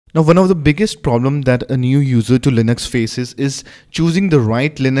Now, one of the biggest problems that a new user to Linux faces is choosing the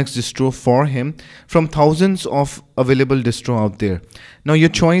right Linux distro for him from thousands of available distro out there. Now, your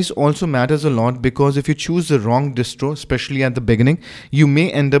choice also matters a lot, because if you choose the wrong distro, especially at the beginning, you may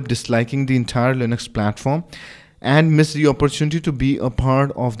end up disliking the entire Linux platform and miss the opportunity to be a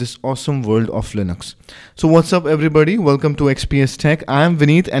part of this awesome world of Linux. So what's up everybody, welcome to XPS Tech. I am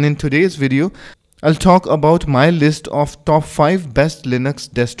Vineet, and in today's video I'll talk about my list of top 5 best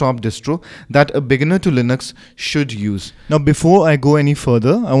Linux desktop distro that a beginner to Linux should use. Now before I go any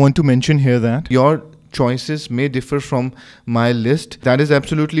further, I want to mention here that your choices may differ from my list. That is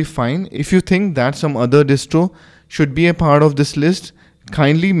absolutely fine. If you think that some other distro should be a part of this list,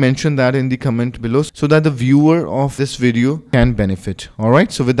 kindly mention that in the comment below so that the viewer of this video can benefit.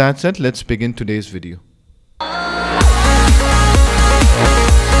 Alright, so with that said, let's begin today's video.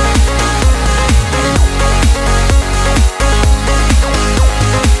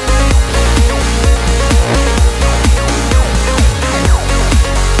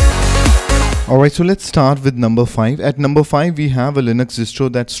 Alright, so let's start with number 5. At number 5, we have a Linux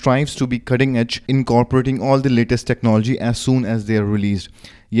distro that strives to be cutting edge, incorporating all the latest technology as soon as they are released.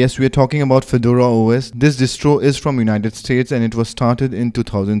 Yes, we are talking about Fedora OS. This distro is from United States and it was started in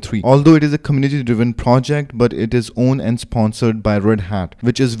 2003. Although it is a community-driven project, but it is owned and sponsored by Red Hat,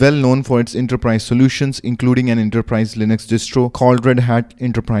 which is well known for its enterprise solutions, including an enterprise Linux distro called Red Hat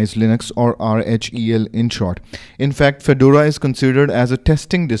Enterprise Linux, or RHEL in short. In fact, Fedora is considered as a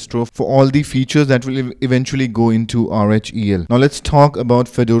testing distro for all the features that will eventually go into RHEL. Now let's talk about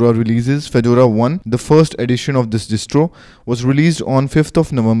Fedora releases. Fedora 1, the first edition of this distro, was released on 5th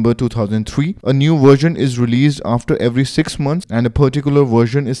of November 2003. A new version is released after every 6 months, and a particular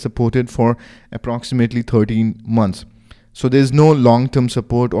version is supported for approximately 13 months. So there is no long-term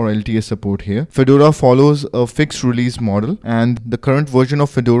support or LTS support here. Fedora follows a fixed release model, and the current version of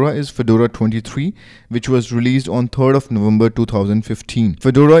Fedora is Fedora 23, which was released on 3rd of November 2015.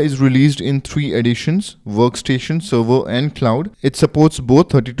 Fedora is released in 3 editions: workstation, server and cloud. It supports both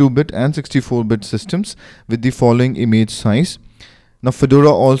 32-bit and 64-bit systems with the following image size. Now Fedora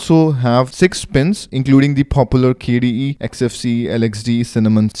also have 6 pins, including the popular KDE, XFCE, LXD,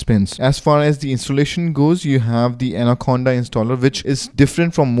 Cinnamon pins. As far as the installation goes, you have the Anaconda installer, which is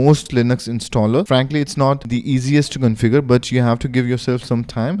different from most Linux installer. Frankly, it's not the easiest to configure, but you have to give yourself some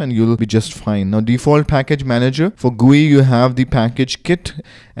time and you'll be just fine. Now default package manager. For GUI, you have the package kit,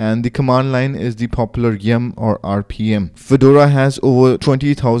 and the command line is the popular yum or RPM. Fedora has over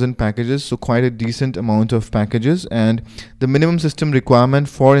 20,000 packages, so quite a decent amount of packages. And the minimum system requirement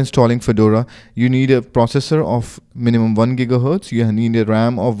for installing Fedora: you need a processor of minimum 1 GHz, you need a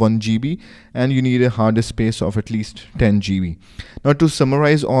RAM of 1 GB, and you need a hard disk space of at least 10 GB. Now to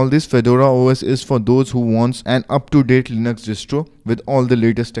summarize all this, Fedora OS is for those who wants an up-to-date Linux distro with all the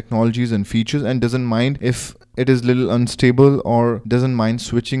latest technologies and features, and doesn't mind if it is little unstable, or doesn't mind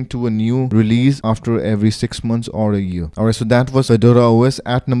switching to a new release after every 6 months or a year. Alright, so that was Fedora OS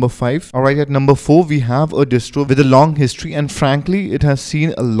at number 5. Alright, at number 4, we have a distro with a long history, and frankly it has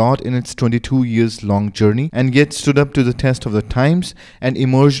seen a lot in its 22 years long journey, and yet stood up to the test of the times and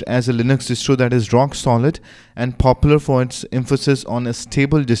emerged as a Linux distro that is rock solid and popular for its emphasis on a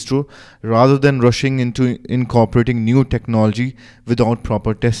stable distro rather than rushing into incorporating new technology without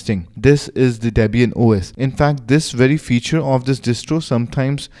proper testing. This is the Debian OS. In fact, this very feature of this distro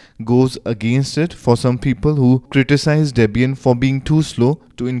sometimes goes against it for some people who criticize Debian for being too slow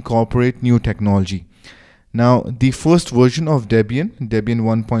to incorporate new technology. Now, the first version of Debian, Debian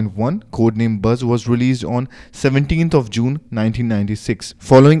 1.1, codename Buzz, was released on 17th of June 1996.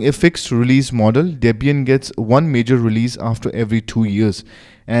 Following a fixed release model, Debian gets one major release after every 2 years.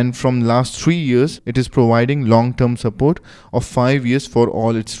 And from last 3 years, it is providing long-term support of 5 years for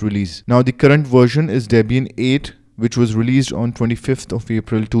all its release. Now, the current version is Debian 8, which was released on 25th of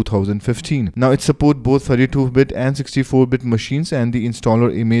April 2015. Now it supports both 32-bit and 64-bit machines, and the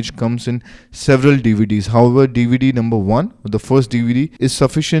installer image comes in several DVDs. However, DVD number 1, the first DVD, is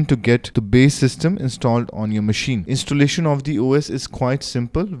sufficient to get the base system installed on your machine. Installation of the OS is quite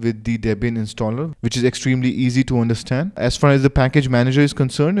simple with the Debian installer, which is extremely easy to understand. As far as the package manager is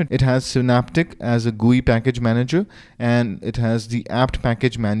concerned, it has Synaptic as a GUI package manager, and it has the apt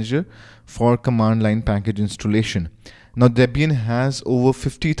package manager for command line package installation. Now Debian has over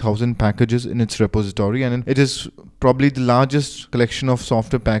 50,000 packages in its repository, and it is probably the largest collection of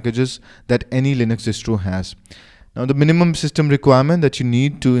software packages that any Linux distro has. Now the minimum system requirement that you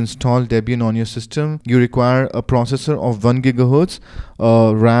need to install Debian on your system, you require a processor of 1 GHz,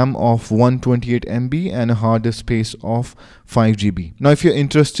 a RAM of 128 MB and a hard disk space of 5 GB. Now if you're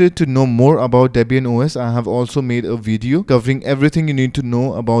interested to know more about Debian OS, I have also made a video covering everything you need to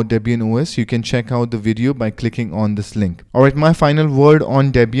know about Debian OS. You can check out the video by clicking on this link. Alright, my final word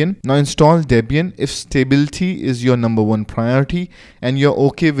on Debian. Now install Debian if stability is your number one priority and you're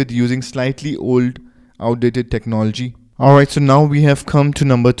okay with using slightly outdated technology. Alright, so now we have come to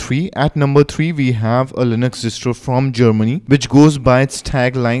number 3. At number 3, we have a Linux distro from Germany, which goes by its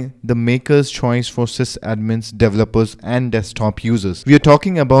tagline, the maker's choice for sysadmins, developers, and desktop users. We are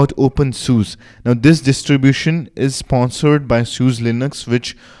talking about OpenSUSE. Now, this distribution is sponsored by SUSE Linux,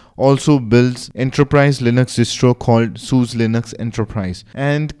 which also builds enterprise Linux distro called SUSE Linux Enterprise,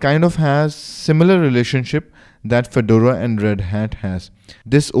 and kind of has similar relationship that Fedora and Red Hat has.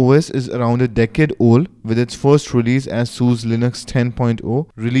 This OS is around a decade old, with its first release as SUSE Linux 10.0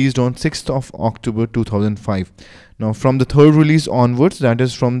 released on 6th of October 2005. Now from the third release onwards, that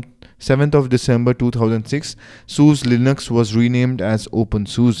is from 7th of December 2006, SUSE Linux was renamed as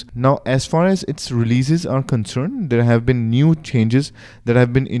OpenSUSE. Now as far as its releases are concerned, there have been new changes that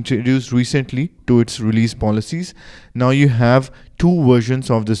have been introduced recently to its release policies. Now you have two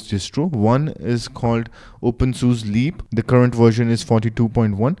versions of this distro. One is called OpenSUSE Leap. The current version is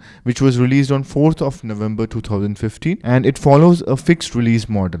 42.1, which was released on 4th of November 2015, and it follows a fixed release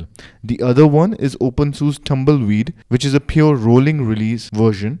model. The other one is OpenSUSE Tumbleweed, which is a pure rolling release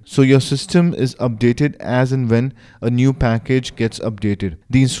version. So your system is updated as and when a new package gets updated.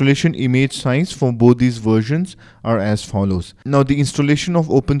 The installation image size for both these versions are as follows. Now the installation of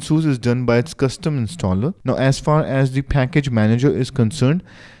OpenSUSE is done by its custom installer. Now as far as the package manager is concerned,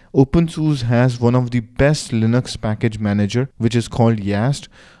 OpenSUSE has one of the best Linux package manager, which is called YAST,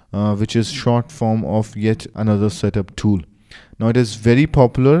 which is short form of yet another setup tool. Now it is very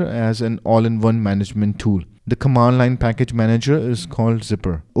popular as an all-in-one management tool. The command line package manager is called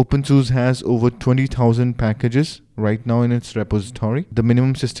Zipper. OpenSUSE has over 20,000 packages right now in its repository. The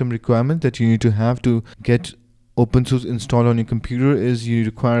minimum system requirement that you need to have to get OpenSUSE installed on your computer is you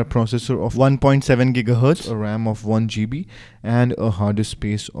require a processor of 1.7 GHz, a RAM of 1 GB, and a hard disk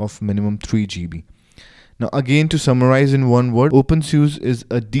space of minimum 3 GB. Now again, to summarize in one word, OpenSUSE is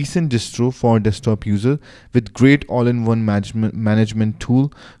a decent distro for desktop user with great all-in-one management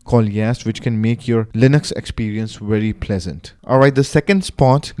tool called YAST, which can make your Linux experience very pleasant. Alright, the second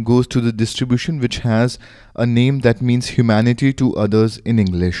spot goes to the distribution which has a name that means humanity to others in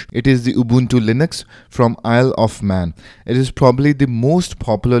English. It is the Ubuntu Linux from Isle of Man. It is probably the most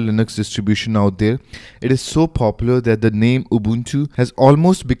popular Linux distribution out there. It is so popular that the name Ubuntu has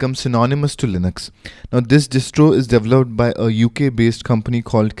almost become synonymous to Linux. Now this distro is developed by a UK-based company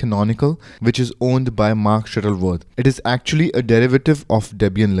called Canonical, which is owned by Mark Shuttleworth. It is actually a derivative of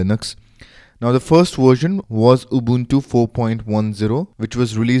Debian Linux. Now the first version was Ubuntu 4.10, which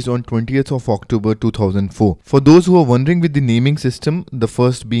was released on 20th of October 2004. For those who are wondering with the naming system, the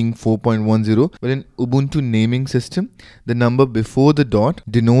first being 4.10, well, in Ubuntu naming system, the number before the dot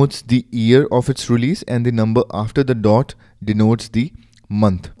denotes the year of its release and the number after the dot denotes the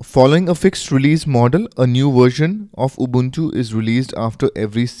month. Following a fixed release model, a new version of Ubuntu is released after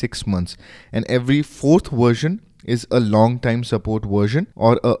every 6 months, and every fourth version is a long time support version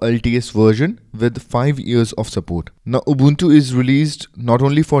or a LTS version with 5 years of support. Now Ubuntu is released not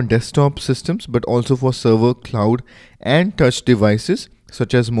only for desktop systems but also for server, cloud and touch devices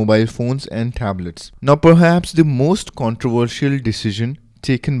such as mobile phones and tablets. Now perhaps the most controversial decision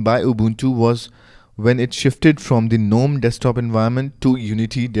taken by Ubuntu was when it shifted from the GNOME desktop environment to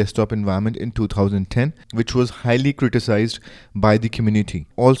Unity desktop environment in 2010, which was highly criticized by the community.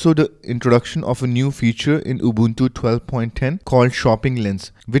 Also, the introduction of a new feature in Ubuntu 12.10 called Shopping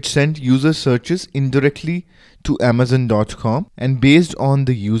Lens, which sent user searches indirectly to Amazon.com, and based on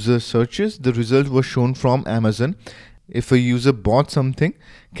the user searches, the result was shown from Amazon. If a user bought something,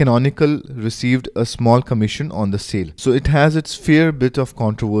 Canonical received a small commission on the sale. So it has its fair bit of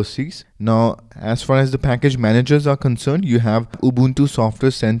controversies. Now, as far as the package managers are concerned, you have Ubuntu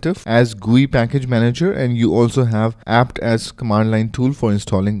Software Center as GUI package manager, and you also have apt as command line tool for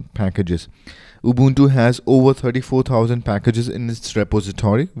installing packages. Ubuntu has over 34,000 packages in its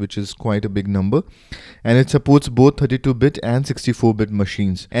repository, which is quite a big number, and it supports both 32-bit and 64-bit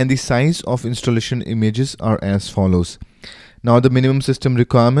machines, and the size of installation images are as follows. Now the minimum system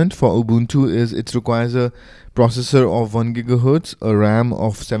requirement for Ubuntu is it requires a processor of 1 GHz, a RAM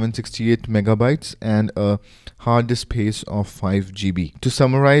of 768 megabytes, and a hard disk space of 5 GB. To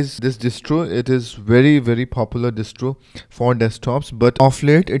summarize this distro, it is very popular distro for desktops, but of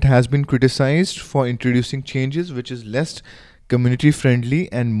late it has been criticized for introducing changes which is less community friendly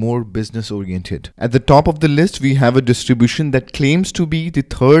and more business oriented. At the top of the list, we have a distribution that claims to be the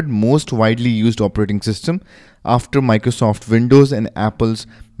third most widely used operating system after Microsoft Windows and Apple's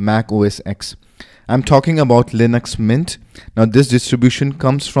Mac OS X. I'm talking about Linux Mint. Now this distribution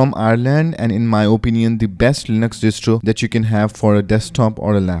comes from Ireland and in my opinion the best Linux distro that you can have for a desktop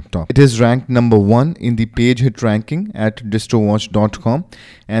or a laptop. It is ranked number 1 in the page hit ranking at distrowatch.com,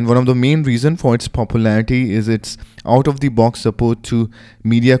 and one of the main reasons for its popularity is its out of the box support to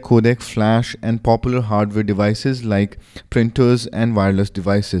media codec, flash and popular hardware devices like printers and wireless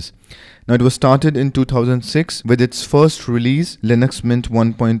devices. Now it was started in 2006 with its first release, Linux Mint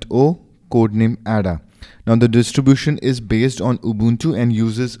 1.0, codename Ada. Now the distribution is based on Ubuntu and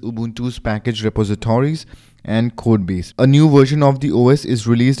uses Ubuntu's package repositories and codebase. A new version of the OS is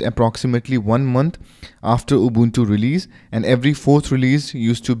released approximately 1 month after Ubuntu release, and every 4th release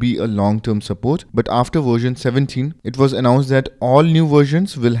used to be a long-term support, but after version 17 it was announced that all new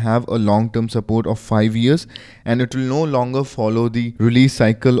versions will have a long-term support of 5 years and it will no longer follow the release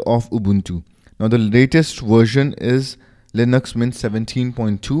cycle of Ubuntu. Now the latest version is Linux Mint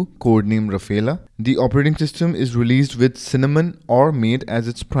 17.2, codename Rafaela. The operating system is released with Cinnamon or Mate as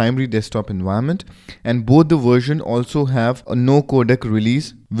its primary desktop environment, and both the versions also have a no codec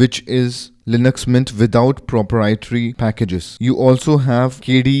release, which is Linux Mint without proprietary packages. You also have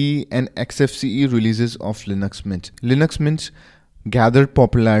KDE and XFCE releases of Linux Mint. Linux Mint gathered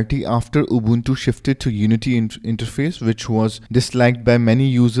popularity after Ubuntu shifted to Unity interface, which was disliked by many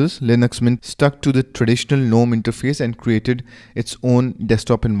users. Linux Mint stuck to the traditional GNOME interface and created its own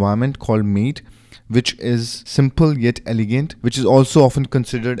desktop environment called Mate, which is simple yet elegant, which is also often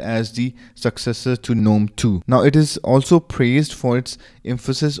considered as the successor to GNOME 2. Now it is also praised for its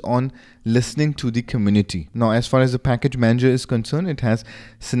emphasis on listening to the community. Now as far as the package manager is concerned, it has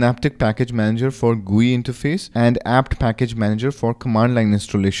Synaptic Package Manager for GUI interface and apt package manager for command line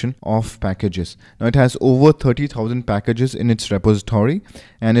installation of packages. Now it has over 30,000 packages in its repository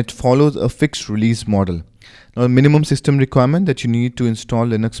and it follows a fixed release model. Now the minimum system requirement that you need to install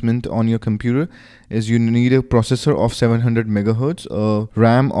Linux Mint on your computer is you need a processor of 700 MHz, a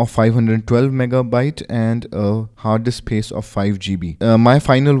RAM of 512 MB and a hard disk space of 5 GB. My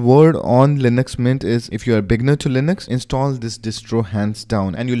final word on Linux Mint is if you are a beginner to Linux, install this distro hands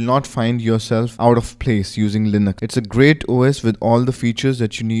down and you'll not find yourself out of place using Linux. It's a great OS with all the features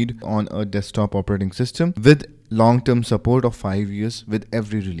that you need on a desktop operating system with long-term support of 5 years with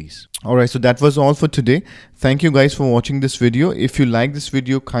every release. Alright, so that was all for today. Thank you guys for watching this video. If you like this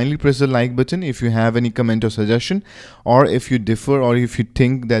video, kindly press the like button. If you have any comment or suggestion, or if you differ, or if you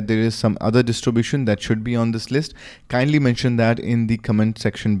think that there is some other distribution that should be on this list, kindly mention that in the comment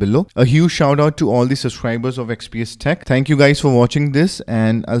section below. A huge shout out to all the subscribers of XPS Tech. Thank you guys for watching this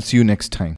and I'll see you next time.